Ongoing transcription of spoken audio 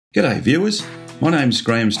G'day viewers, my name's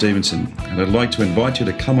Graham Stevenson and I'd like to invite you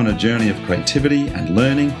to come on a journey of creativity and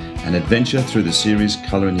learning and adventure through the series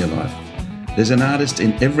Colour in Your Life. There's an artist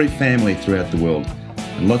in every family throughout the world,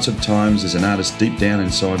 and lots of times there's an artist deep down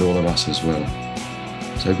inside all of us as well.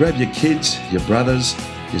 So grab your kids, your brothers,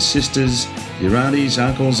 your sisters, your aunties,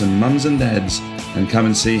 uncles and mums and dads and come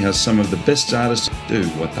and see how some of the best artists do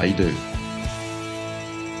what they do.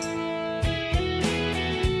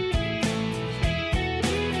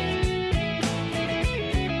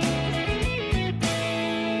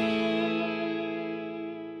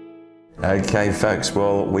 Okay folks,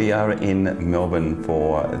 well we are in Melbourne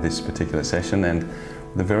for this particular session and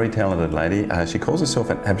the very talented lady, she calls herself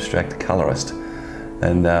an abstract colourist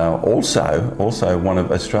and also one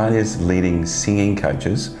of Australia's leading singing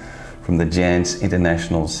coaches from the Jaanz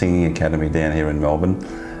International Singing Academy down here in Melbourne,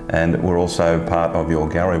 and we're also part of your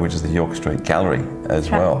gallery, which is the York Street Gallery as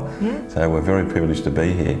well. Yeah. So we're very privileged to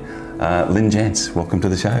be here. Lynn Jaanz, welcome to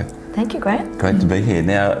the show. Thank you, Grant. Great to be here.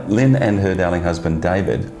 Now Lynn and her darling husband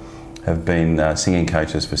David have been singing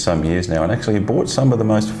coaches for some years now, and actually brought some of the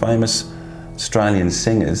most famous Australian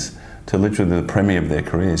singers to literally the premiere of their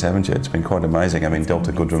careers, haven't you? It's been quite amazing. I mean,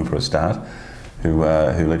 Delta Goodrem for a start, who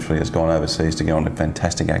literally has gone overseas to go on to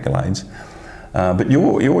fantastic accolades. But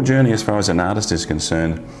your journey as far as an artist is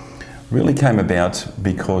concerned really came about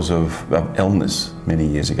because of illness many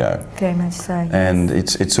years ago. Very much so, yes. And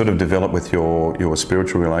it's sort of developed with your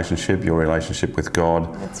spiritual relationship, your relationship with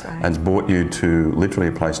God. That's right. And it's brought you to literally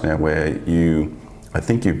a place now where I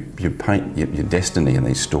think you paint your destiny and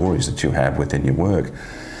these stories that you have within your work.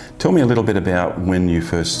 Tell me a little bit about when you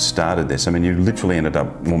first started this. I mean, you literally ended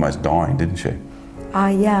up almost dying, didn't you?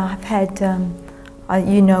 Yeah, I've had,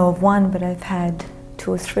 you know of one, but I've had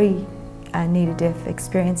 2 or 3 near-death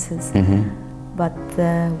experiences. Mm-hmm. But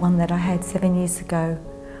the one that I had 7 years ago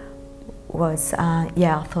was, I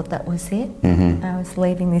thought that was it. Mm-hmm. I was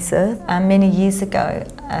leaving this earth. Many years ago,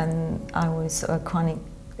 I was a chronic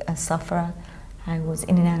sufferer. I was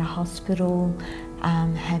in and out of hospital,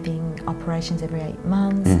 having operations every 8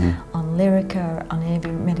 months, mm-hmm. on Lyrica, on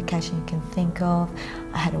every medication you can think of.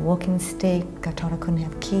 I had a walking stick. I told I couldn't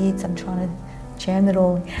have kids. I'm trying to jam it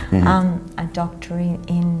all. Mm-hmm. A doctor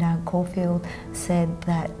in Caulfield said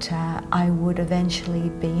that I would eventually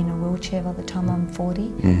be in a wheelchair by the time I'm 40.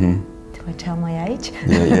 Mm-hmm. Do I tell my age?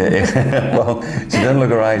 Yeah. Well, she doesn't look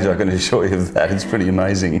her age, I can assure you of that. It's pretty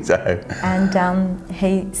amazing. So. And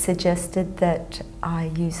he suggested that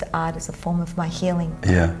I use art as a form of my healing.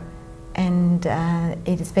 Yeah. And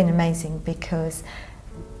it has been amazing because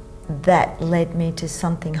that led me to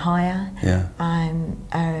something higher. Yeah. I'm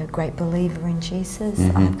a great believer in Jesus.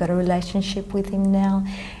 Mm-hmm. I've got a relationship with him now,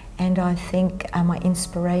 and I think my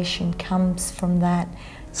inspiration comes from that.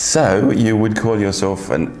 So you would call yourself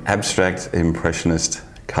an abstract impressionist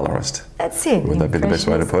colourist? That's it. Would that be the best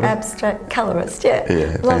way to put it? Abstract colourist, yeah.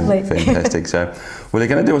 Yeah, lovely. Fantastic. So, well, you're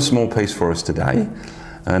going to do a small piece for us today,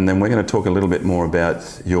 and then we're going to talk a little bit more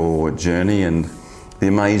about your journey and the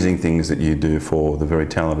amazing things that you do for the very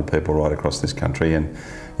talented people right across this country. And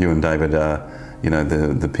you and David are, you know,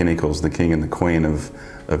 the pinnacles, the king and the queen of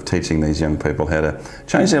teaching these young people how to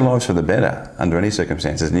change their lives for the better under any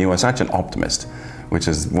circumstances. And you are such an optimist, which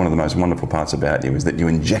is one of the most wonderful parts about you, is that you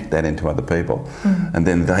inject that into other people. Mm. And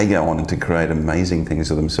then they go on to create amazing things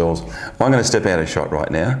for themselves. Well, I'm going to step out of shot right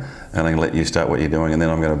now, and I'm going to let you start what you're doing, and then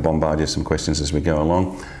I'm going to bombard you some questions as we go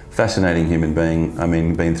along. Fascinating human being. I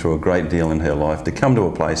mean, been through a great deal in her life to come to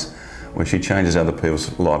a place where she changes other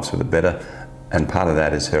people's lives for the better, and part of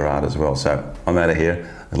that is her art as well. So I'm out of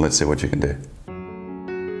here, and let's see what you can do.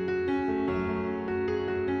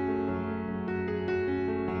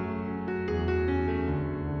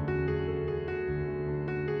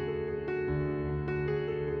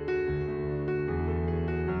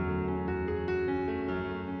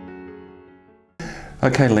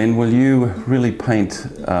 Okay, Lynn, well, you really paint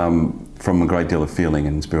from a great deal of feeling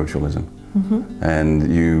and spiritualism. Mm-hmm.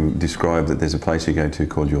 And you describe that there's a place you go to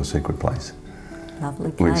called Your Secret Place.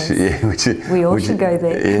 Lovely place. We all should go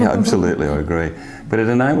there. Yeah, absolutely, I agree. But it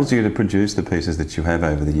enables you to produce the pieces that you have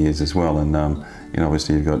over the years as well. And you know,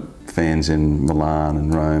 obviously you've got fans in Milan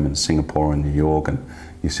and Rome and Singapore and New York, and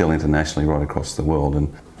you sell internationally right across the world.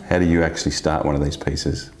 And how do you actually start one of these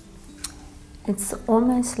pieces? It's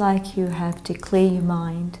almost like you have to clear your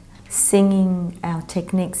mind. Singing, our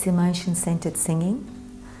technique's emotion-centered singing.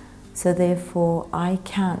 So therefore, I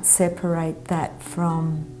can't separate that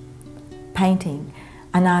from painting.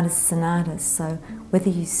 An artist's an artist, so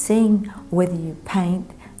whether you sing, whether you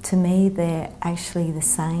paint, to me they're actually the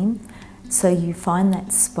same. So you find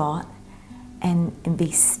that spot and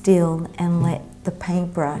be still and let the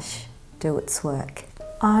paintbrush do its work.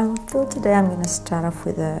 I thought today I'm going to start off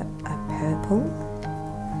with a purple,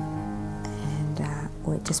 and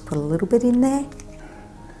we'll just put a little bit in there.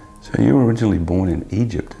 So you were originally born in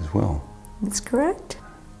Egypt as well? That's correct.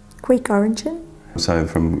 Greek origin. So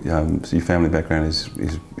from so your family background is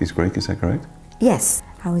Greek, is that correct? Yes.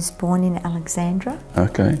 I was born in Alexandria.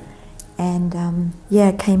 Okay. And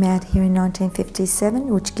yeah, came out here in 1957,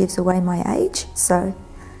 which gives away my age, so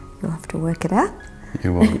you'll have to work it out.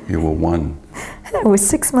 You were one. I was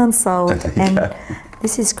 6 months old, and Okay.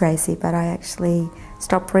 this is crazy, but I actually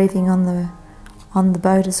stopped breathing on the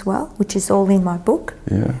boat as well, which is all in my book.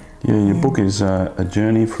 Yeah. Yeah, your book is A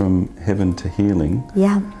Journey from Heaven to Healing.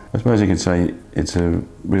 Yeah. I suppose you could say it's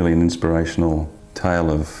really an inspirational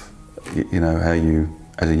tale of, you know, how you,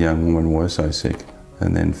 as a young woman, were so sick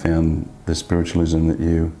and then found the spiritualism that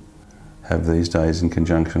you have these days in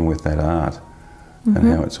conjunction with that art, and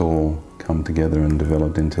how it's all come together and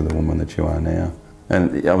developed into the woman that you are now.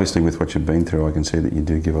 And obviously with what you've been through, I can see that you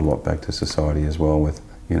do give a lot back to society as well with,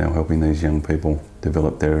 you know, helping these young people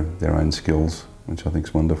develop their own skills, which I think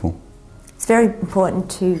is wonderful. It's very important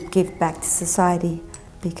to give back to society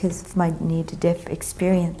because of my near-to-death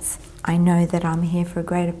experience. I know that I'm here for a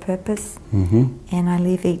greater purpose, and I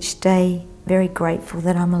live each day very grateful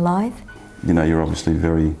that I'm alive. You know, you're obviously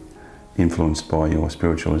very influenced by your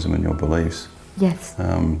spiritualism and your beliefs. Yes.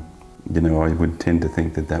 You know, I would tend to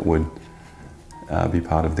think that that would be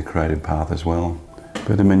part of the creative path as well.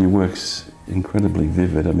 But I mean, your work's incredibly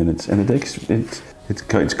vivid. I mean,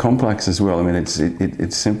 it's complex as well. I mean,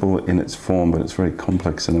 it's simple in its form, but it's very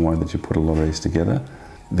complex in the way that you put a lot of these together.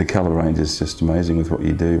 The colour range is just amazing with what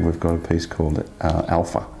you do. We've got a piece called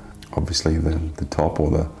Alpha, obviously the top or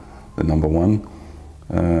the number one,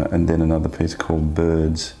 and then another piece called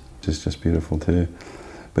Birds, which is just beautiful too.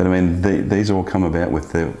 But I mean, these all come about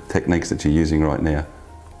with the techniques that you're using right now.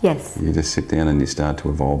 Yes. You just sit down and you start to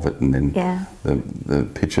evolve it, and then the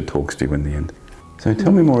picture talks to you in the end. So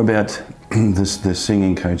tell me more about the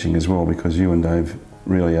singing coaching as well, because you and Dave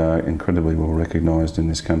really are incredibly well recognised in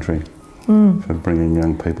this country for bringing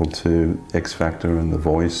young people to X Factor and The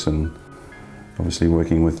Voice, and obviously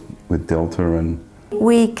working with Delta. And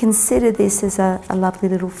we consider this as a lovely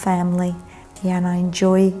little family. Yeah, and I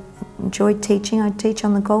enjoy teaching. I teach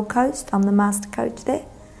on the Gold Coast. I'm the master coach there.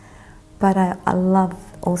 But I love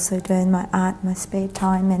also doing my art in my spare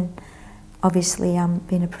time, and obviously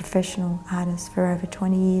been a professional artist for over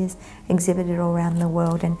 20 years, exhibited all around the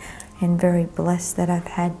world, and very blessed that I've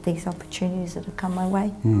had these opportunities that have come my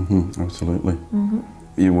way. Absolutely.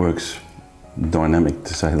 Your work's dynamic,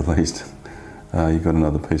 to say the least. You've got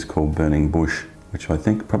another piece called Burning Bush, which I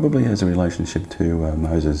think probably has a relationship to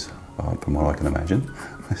Moses, from what I can imagine.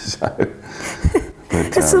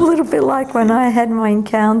 It's a little bit like when I had my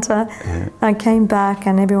encounter. I came back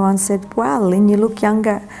and everyone said, "Wow, Lynn, you look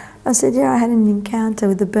younger." I said, "Yeah, I had an encounter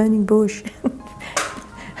with the burning bush."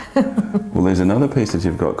 Well, there's another piece that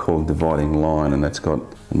you've got called Dividing Line, and that's got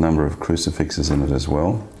a number of crucifixes in it as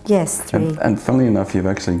well. Yes, 3. And funnily enough, you've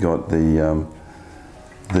actually got the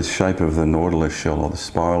shape of the nautilus shell or the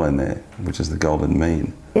spiral in there, which is the golden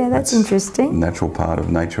mean. Yeah, that's interesting. A natural part of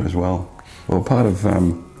nature as well. Well, part of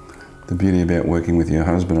the beauty about working with your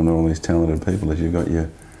husband and all these talented people is you've got your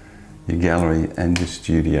gallery and your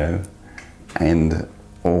studio and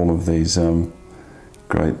all of these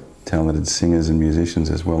great talented singers and musicians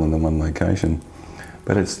as well in the one location.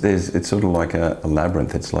 But it's sort of like a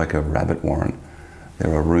labyrinth. It's like a rabbit warren.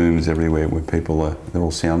 There are rooms everywhere where people are, they're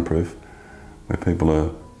all soundproof, where people are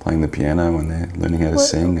playing the piano and they're learning how to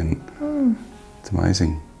sing, and it's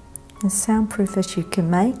amazing. As soundproof as you can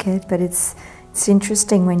make it, but it's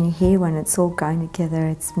interesting when you hear when it's all going together.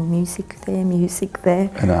 It's music there.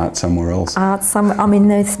 And art somewhere else. I'm in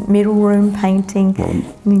this middle room painting and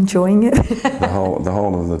enjoying it. the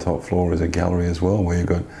whole of the top floor is a gallery as well, where you've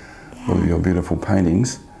got all of your beautiful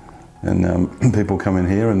paintings, and people come in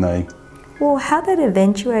here and they... Well, how that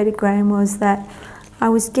eventuated, Graham, was that I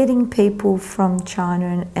was getting people from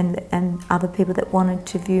China and other people that wanted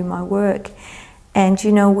to view my work. And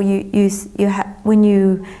you know, when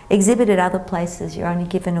you exhibit at other places, you're only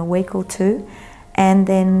given a week or two, and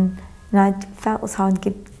then I felt it was hard to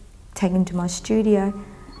get taken to my studio.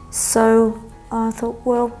 So I thought,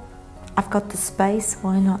 well, I've got the space,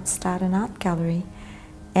 why not start an art gallery?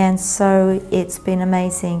 And so it's been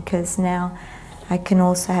amazing, because now I can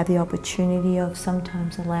also have the opportunity of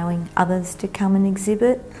sometimes allowing others to come and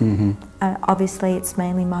exhibit. Obviously it's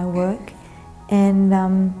mainly my work, and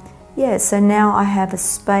yeah, so now I have a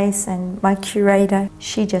space, and my curator,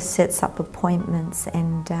 she just sets up appointments,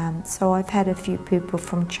 and so I've had a few people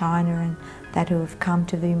from China and that who have come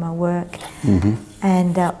to view my work.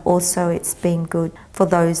 And also it's been good for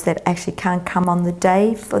those that actually can't come on the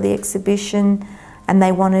day for the exhibition and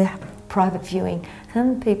they want a private viewing.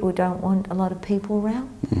 Some people don't want a lot of people around,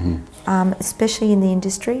 especially in the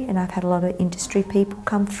industry, and I've had a lot of industry people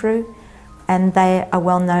come through and they are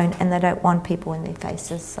well known and they don't want people in their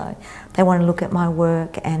faces, so they want to look at my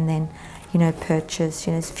work and then, you know, purchase.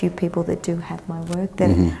 You know, there's a few people that do have my work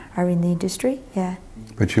that are in the industry, yeah.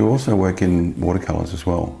 But you also work in watercolours as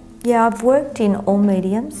well. Yeah, I've worked in all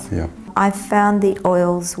mediums. Yeah. I found the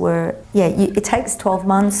oils were, it takes 12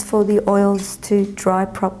 months for the oils to dry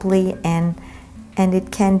properly and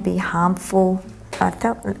it can be harmful. I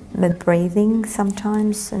felt the breathing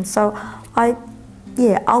sometimes, and so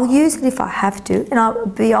I'll use it if I have to. And I'll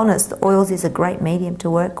be honest, the oils is a great medium to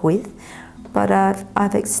work with, but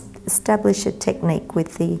I've established a technique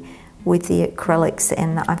with the acrylics,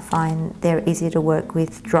 and I find they're easier to work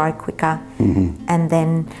with, dry quicker. And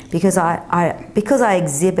then because I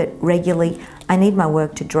exhibit regularly, I need my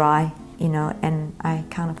work to dry, you know, and I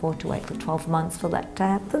can't afford to wait for 12 months for that to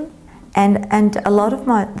happen. And a lot of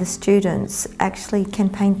the students actually can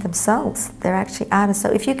paint themselves. They're actually artists.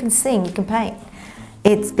 So if you can sing, you can paint.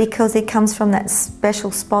 It's because it comes from that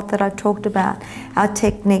special spot that I talked about. Our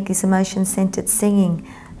technique is emotion-centered singing.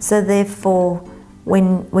 So therefore,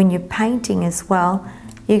 when you're painting as well,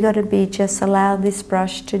 you got to be just allow this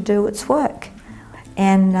brush to do its work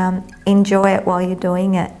and enjoy it while you're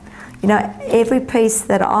doing it. You know, every piece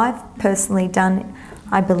that I've personally done,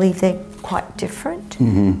 I believe they're quite different.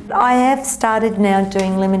 I have started now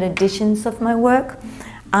doing limited editions of my work.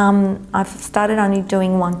 I've started only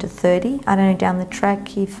doing 1 to 30. I don't know, down the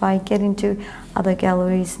track, if I get into other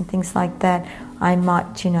galleries and things like that, I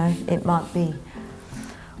might, you know, it might be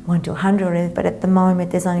 1 to 100, but at the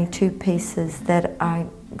moment there's only 2 pieces that I'm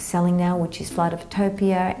selling now, which is Flight of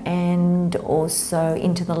Utopia and also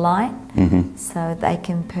Into the Light, so they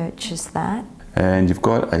can purchase that. And you've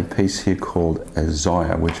got a piece here called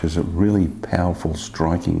Isaiah, which is a really powerful,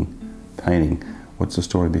 striking painting. What's the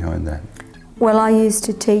story behind that? Well, I used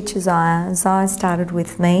to teach Isaiah. Isaiah started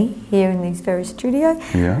with me here in this very studio.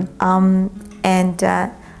 Yeah. And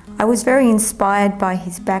I was very inspired by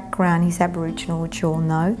his background. He's Aboriginal, which you all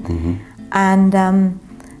know. And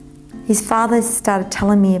his father started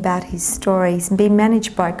telling me about his stories, and being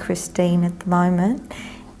managed by Christine at the moment.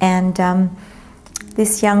 And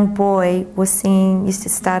this young boy was singing,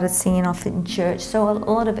 started singing off in church. So a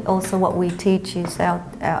lot of also what we teach is our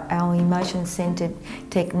emotion-centered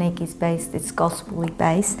technique is based, it's gospelly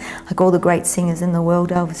based. Like all the great singers in the world,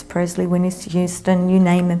 Elvis Presley, Whitney Houston, you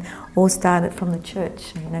name them, all started from the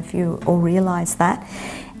church. You know, if you all realise that.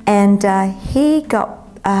 And he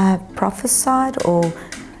got prophesied, or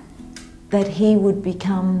that he would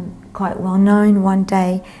become quite well known one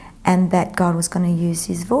day, and that God was going to use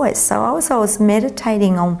his voice. So I was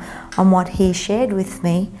meditating on what he shared with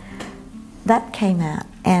me. That came out,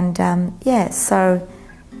 and so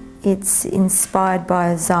it's inspired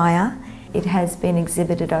by Isaiah. It has been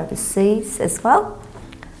exhibited overseas as well,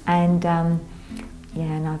 and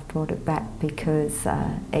and I've brought it back because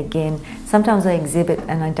again, sometimes I exhibit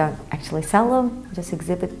and I don't actually sell them. I just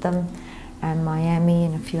exhibit them in Miami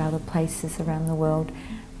and a few other places around the world.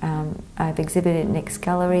 I've exhibited at Next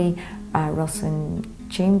Gallery, Ross and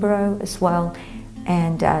Chimbro as well,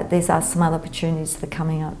 and there's some other opportunities that are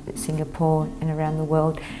coming up at Singapore and around the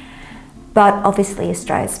world. But obviously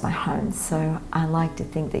Australia's my home, so I like to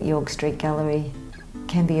think that York Street Gallery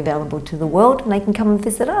can be available to the world and they can come and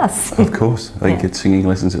visit us. Of course, they get singing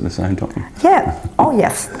lessons at the same time. Yeah, oh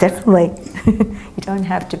yes, definitely. You don't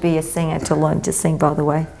have to be a singer to learn to sing, by the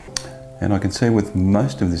way. And I can see with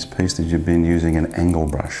most of this piece that you've been using an angle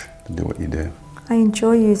brush to do what you do. I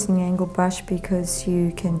enjoy using angle brush because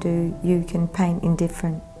you can paint in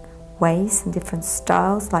different ways and different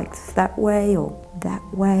styles, like that way or that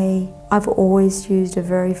way. I've always used a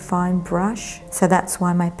very fine brush, so that's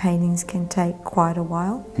why my paintings can take quite a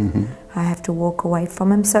while. I have to walk away from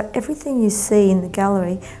them. So everything you see in the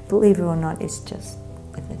gallery, believe it or not, is just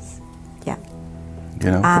with this. Yeah.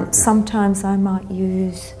 You know, sometimes I might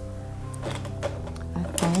use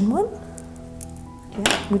one,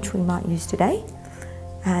 which we might use today,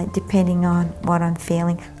 depending on what I'm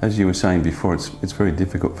feeling. As you were saying before, it's very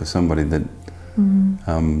difficult for somebody that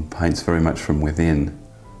paints very much from within,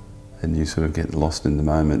 and you sort of get lost in the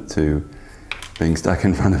moment, to being stuck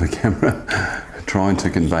in front of a camera trying to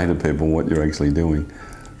convey to people what you're actually doing.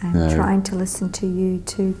 And trying to listen to you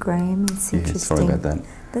too, Graham. It's interesting. Sorry about that.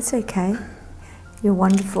 That's okay. You're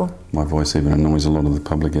wonderful. My voice even annoys a lot of the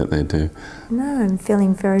public out there too. No, I'm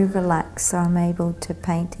feeling very relaxed, so I'm able to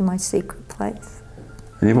paint in my secret place.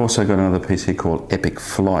 And you've also got another piece here called Epic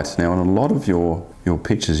Flight. Now, in a lot of your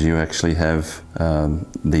pictures, you actually have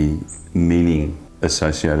the meaning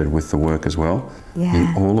associated with the work as well. Yeah.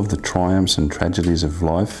 In all of the triumphs and tragedies of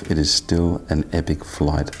life, it is still an epic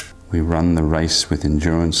flight. We run the race with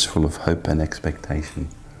endurance full of hope and expectation.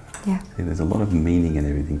 Yeah. See, there's a lot of meaning in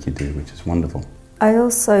everything you do, which is wonderful. I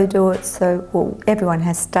also do it so, well, everyone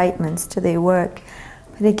has statements to their work,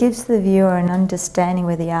 but it gives the viewer an understanding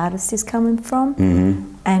where the artist is coming from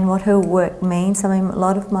and what her work means. I mean, a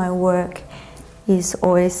lot of my work is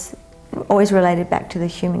always related back to the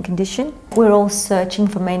human condition. We're all searching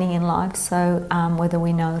for meaning in life, so whether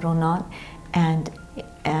we know it or not. And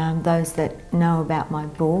those that know about my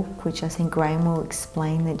book, which I think Graham will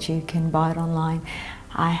explain, that you can buy it online,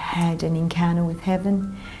 I had an encounter with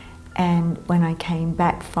heaven, and when I came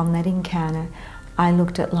back from that encounter, I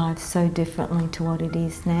looked at life so differently to what it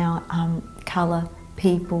is now. Colour,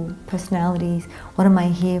 people, personalities, what am I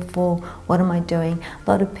here for, what am I doing? A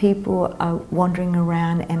lot of people are wandering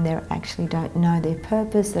around and they actually don't know their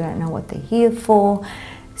purpose, they don't know what they're here for.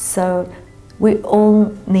 So we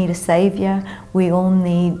all need a saviour, we all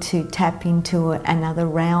need to tap into another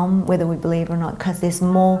realm, whether we believe it or not, because there's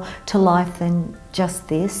more to life than just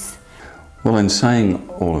this. Well, in saying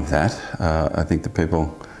all of that, I think the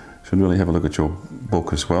people should really have a look at your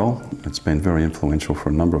book as well. It's been very influential for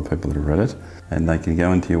a number of people that have read it. And they can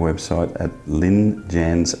go into your website at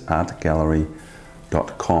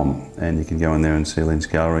lynnjaanzartgallery.com, and you can go in there and see Lynn's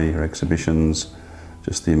gallery, her exhibitions,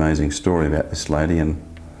 just the amazing story about this lady and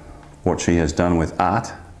what she has done with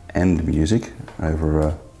art and music over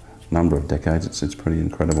a number of decades. It's pretty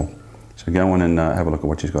incredible. So go in and have a look at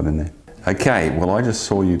what she's got in there. Okay, well, I just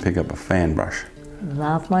saw you pick up a fan brush.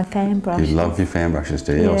 Love my fan brush. You love your fan brushes,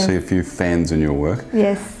 do you? Yeah. I see a few fans in your work.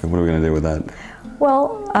 Yes. What are we going to do with that?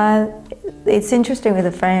 Well, it's interesting with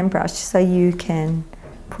a fan brush, so you can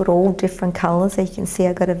put all different colours. As you can see,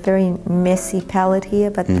 I've got a very messy palette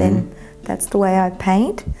here, but then that's the way I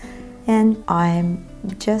paint. And I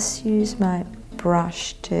just use my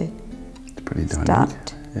brush to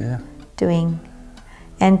start doing.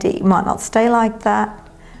 And it might not stay like that.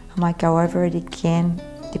 I might go over it again,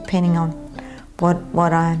 depending on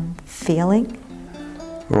what I'm feeling.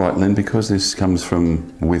 All right, Lynn, because this comes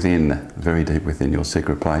from within, very deep within your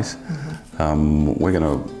secret place, we're going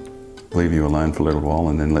to leave you alone for a little while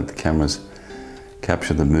and then let the cameras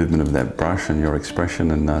capture the movement of that brush and your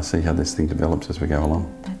expression and see how this thing develops as we go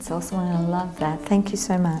along. That's awesome, and I love that. Thank you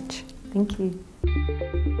so much. Thank you.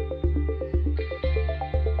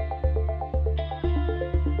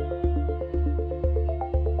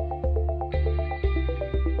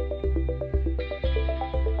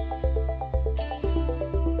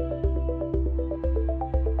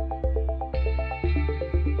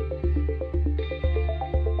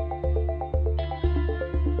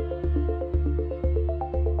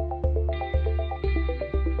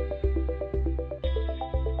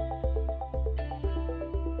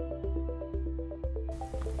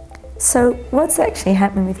 So what's actually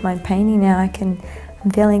happening with my painting now? I'm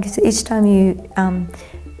feeling, because each time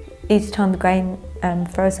Graham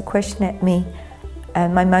throws a question at me,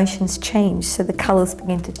 my emotions change, so the colours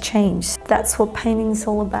begin to change. That's what painting's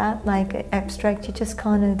all about, like abstract. You just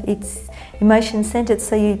kind of, it's emotion-centred,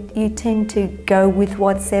 so you tend to go with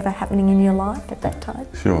what's ever happening in your life at that time.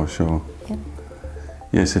 Sure, sure. Yeah.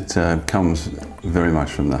 Yes, it comes very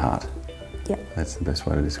much from the heart. Yeah. That's the best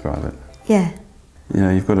way to describe it. Yeah. You know,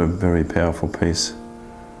 you've got a very powerful piece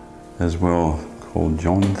as well called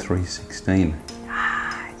John 3:16.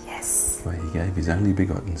 Ah, yes. Where he gave his only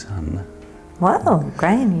begotten son. Wow,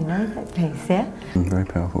 Graham, you know that piece, yeah? Very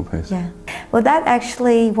powerful piece. Yeah. Well, that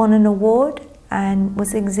actually won an award and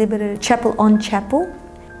was exhibited at Chapel on Chapel.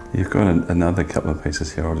 You've got another couple of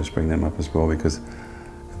pieces here. I'll just bring them up as well, because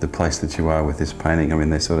the place that you are with this painting, I mean,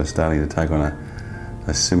 they're sort of starting to take on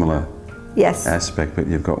a similar aspect, but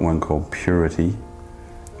you've got one called Purity,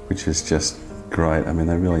 which is just great. I mean,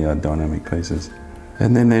 they really are dynamic pieces.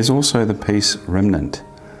 And then there's also the piece Remnant.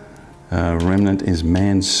 Remnant is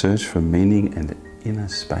man's search for meaning and inner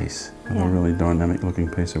space. A really dynamic looking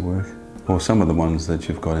piece of work. Well, some of the ones that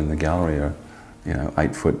you've got in the gallery are, you know,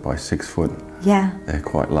 8 foot by 6 foot. Yeah. They're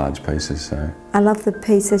quite large pieces, so. I love the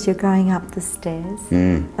piece as you're going up the stairs.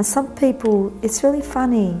 And some people, it's really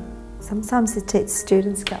funny. Sometimes the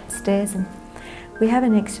students go upstairs and we have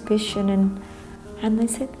an exhibition and they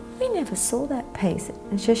said, we never saw that piece. It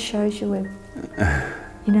just shows you where,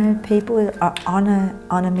 you know, people are on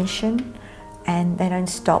a mission and they don't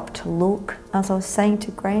stop to look. As I was saying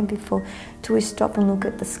to Graham before, do we stop and look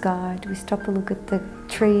at the sky? Do we stop and look at the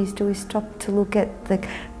trees? Do we stop to look at the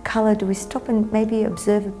colour? Do we stop and maybe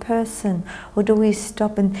observe a person? Or do we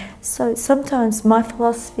stop and... So sometimes my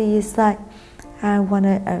philosophy is that one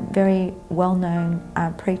a very well-known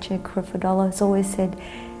preacher, Creflo, has always said,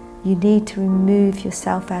 you need to remove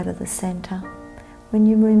yourself out of the centre. When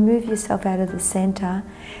you remove yourself out of the centre,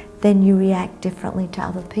 then you react differently to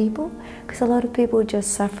other people, because a lot of people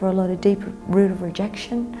just suffer a lot of deep root of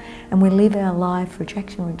rejection, and we live our life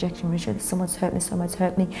rejection, someone's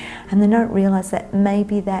hurt me, and they don't realise that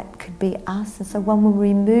maybe that could be us. And so when we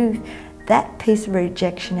remove that piece of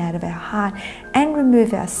rejection out of our heart and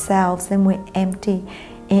remove ourselves, then we're empty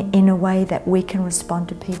in a way that we can respond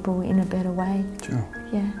to people in a better way. Sure.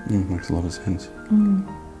 Yeah. Makes a lot of sense.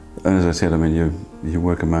 And as I said, I mean, your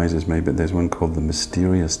work amazes me, but there's one called The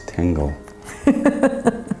Mysterious Tangle.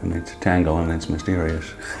 And it's a tangle and it's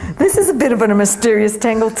mysterious. This is a bit of a mysterious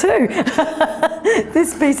tangle too.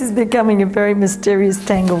 This piece is becoming a very mysterious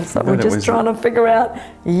tangle, so we're just trying to figure out,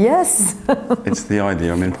 yes. It's the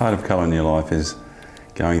idea. I mean, part of colour in your life is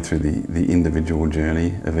going through the individual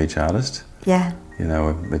journey of each artist. Yeah. You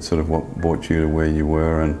know, it's sort of what brought you to where you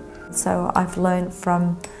were. And so I've learned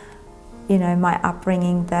from, you know, my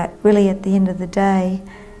upbringing that really at the end of the day,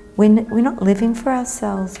 we're not living for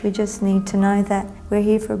ourselves. We just need to know that we're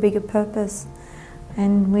here for a bigger purpose,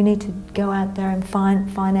 and we need to go out there and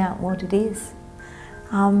find out what it is.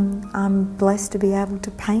 I'm blessed to be able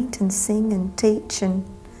to paint and sing and teach, and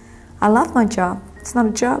I love my job. It's not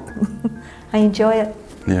a job. I enjoy it.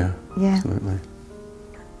 Yeah, yeah, absolutely.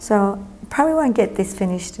 So probably won't get this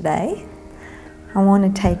finished today. I want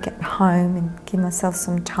to take it home and give myself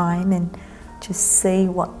some time and just see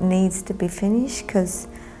what needs to be finished, because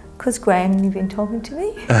Graham, you've been talking to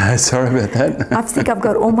me. Sorry about that. I think I've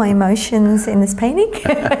got all my emotions in this painting.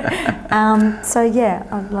 So yeah,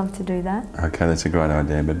 I'd love to do that. Okay, that's a great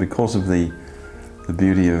idea. But because of the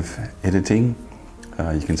beauty of editing,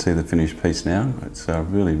 you can see the finished piece now. It's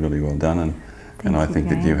really, really well done. And I think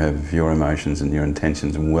that you have your emotions and your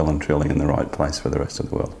intentions well and truly in the right place for the rest of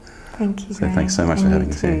the world. Thank you, So Graham. thanks so much for having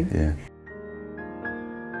us here. Yeah.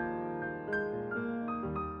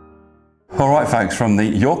 All right, folks, from the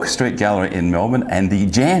York Street Gallery in Melbourne and the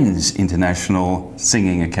Jaanz International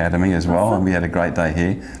Singing Academy as well. And we had a great day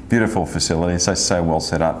here. Beautiful facility, so well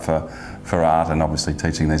set up for art and obviously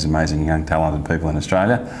teaching these amazing young talented people in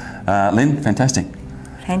Australia. Lynn, fantastic.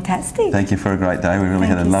 Fantastic. Thank you for a great day. We really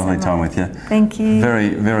had a lovely time with you. Thank you. Very,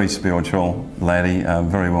 very spiritual laddie,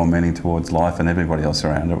 very well meaning towards life and everybody else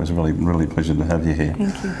around her. It was really a pleasure to have you here.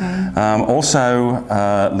 Thank you, Graham. Also,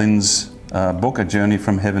 Lynn's book, A Journey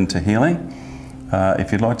from Heaven to Healing.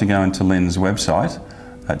 If you'd like to go into Lynn's website,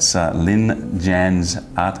 that's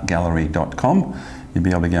lynnjaanzartgallery.com. You'll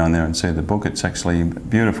be able to go in there and see the book. It's actually a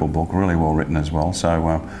beautiful book, really well written as well.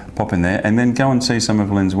 So pop in there and then go and see some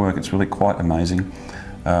of Lynn's work. It's really quite amazing.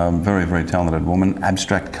 Very, very talented woman,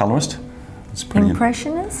 abstract colourist. It's pretty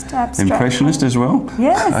Impressionist, abstract. Impressionist as well?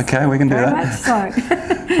 Yes. Okay, we can do very that. Much so.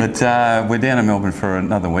 But we're down in Melbourne for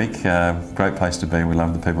another week. Great place to be. We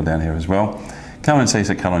love the people down here as well. Come and see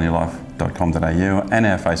us at colourinayourlife.com.au and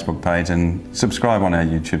our Facebook page, and subscribe on our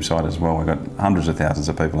YouTube site as well. We've got hundreds of thousands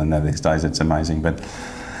of people in there these days. It's amazing. But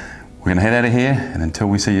we're going to head out of here, and until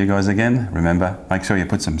we see you guys again, remember, make sure you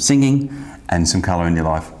put some singing and some colour in your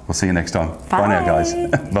life. We'll see you next time. Bye. Bye now, guys.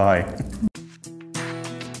 Bye.